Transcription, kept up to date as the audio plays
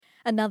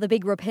Another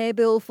big repair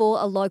bill for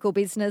a local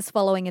business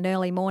following an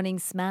early morning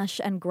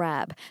smash and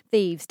grab.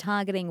 Thieves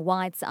targeting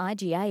White's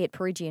IGA at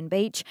Peregian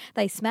Beach.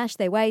 They smashed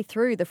their way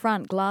through the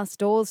front glass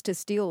doors to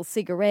steal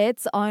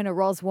cigarettes. Owner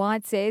Ros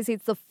White says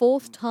it's the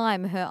fourth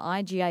time her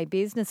IGA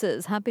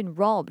businesses have been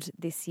robbed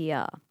this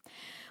year.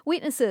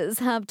 Witnesses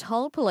have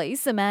told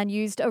police a man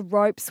used a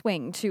rope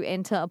swing to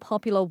enter a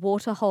popular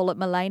waterhole at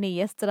Mullaney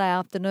yesterday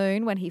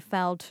afternoon when he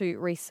failed to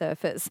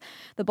resurface.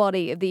 The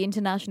body of the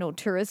international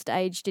tourist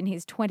aged in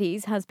his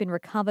 20s has been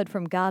recovered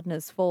from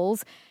Gardeners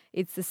Falls.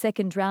 It's the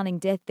second drowning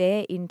death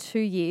there in 2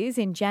 years.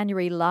 In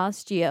January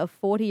last year,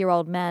 a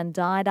 40-year-old man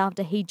died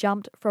after he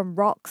jumped from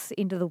rocks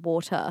into the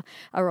water.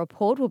 A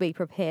report will be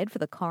prepared for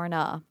the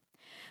coroner.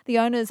 The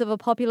owners of a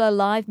popular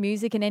live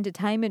music and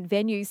entertainment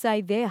venue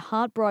say they're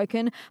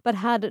heartbroken but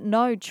had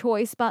no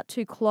choice but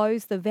to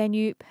close the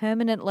venue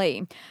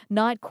permanently.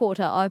 Night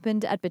Quarter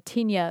opened at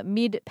Batinia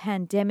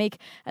mid-pandemic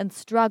and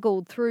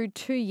struggled through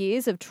 2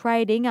 years of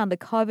trading under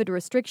COVID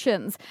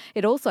restrictions.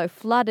 It also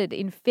flooded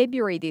in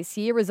February this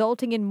year,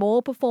 resulting in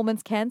more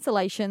performance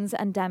cancellations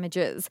and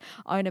damages.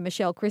 Owner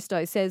Michelle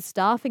Christo says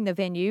staffing the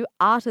venue,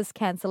 artist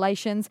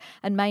cancellations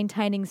and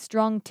maintaining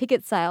strong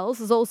ticket sales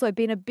has also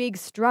been a big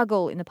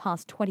struggle in the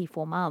past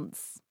 24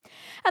 months.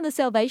 And the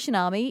Salvation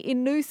Army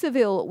in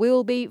Noosaville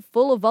will be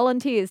full of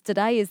volunteers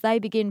today as they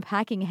begin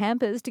packing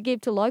hampers to give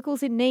to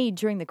locals in need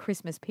during the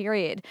Christmas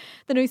period.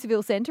 The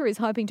Noosaville Centre is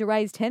hoping to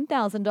raise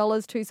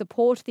 $10,000 to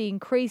support the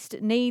increased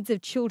needs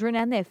of children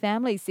and their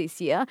families this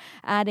year,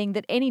 adding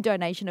that any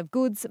donation of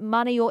goods,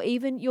 money or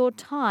even your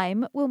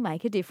time will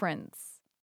make a difference.